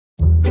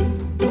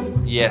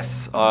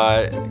Yes,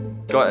 I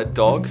got a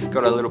dog,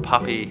 got a little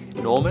puppy,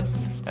 Norman,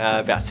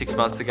 about 6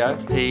 months ago.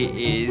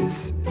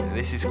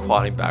 This is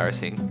quite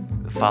embarrassing.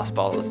 The fast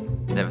bowlers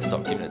never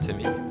stop giving it to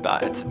me,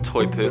 but it's a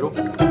toy poodle.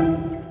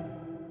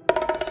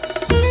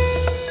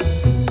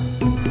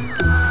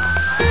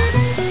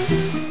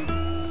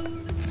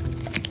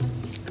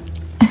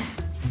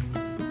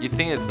 You'd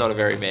think it's not a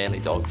very manly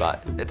dog,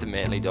 but it's a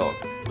manly dog.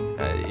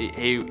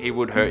 He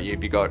would hurt you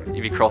if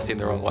you cross him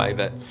the wrong way,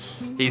 but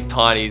he's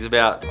tiny. I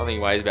think he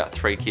weighs about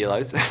 3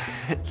 kilos.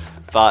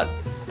 But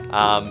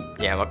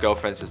yeah, my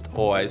girlfriend's just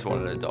always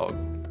wanted a dog.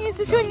 Is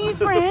this your new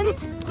friend?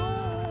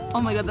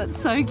 Oh my god,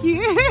 that's so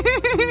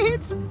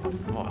cute.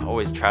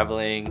 Always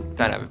traveling,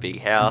 don't have a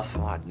big house.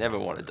 I never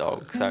want a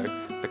dog, so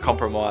the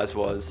compromise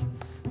was,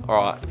 all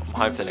right,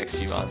 I'm home for the next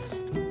few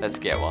months. Let's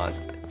get one.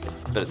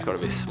 But it's got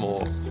to be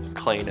small,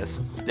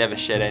 cleanest, never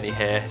shed any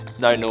hair,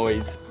 no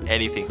noise,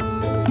 anything.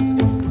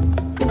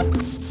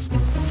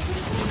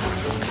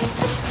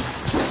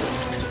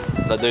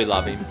 So I do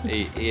love him.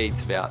 He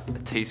eats about a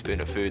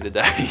teaspoon of food a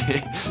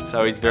day,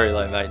 so he's very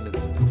low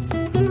maintenance.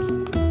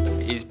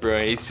 He's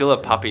brilliant. He's still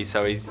a puppy,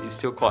 so he's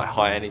still quite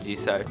high energy,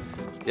 so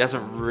he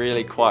doesn't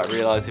really quite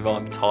realise if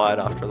I'm tired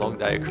after a long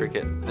day of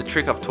cricket. The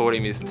trick I've taught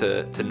him is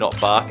to not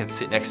bark and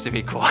sit next to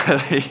me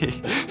quietly.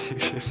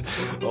 Because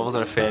I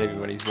wasn't a fan of him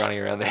when he's running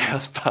around the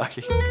house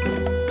barking.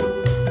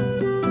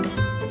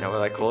 You know what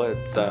they call it?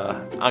 It's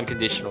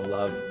unconditional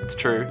love. It's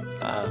true,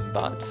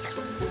 but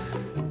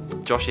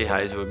Joshy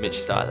Hazelwood, Mitch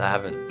Stark, they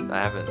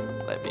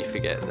haven't let me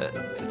forget that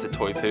it's a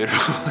toy poodle.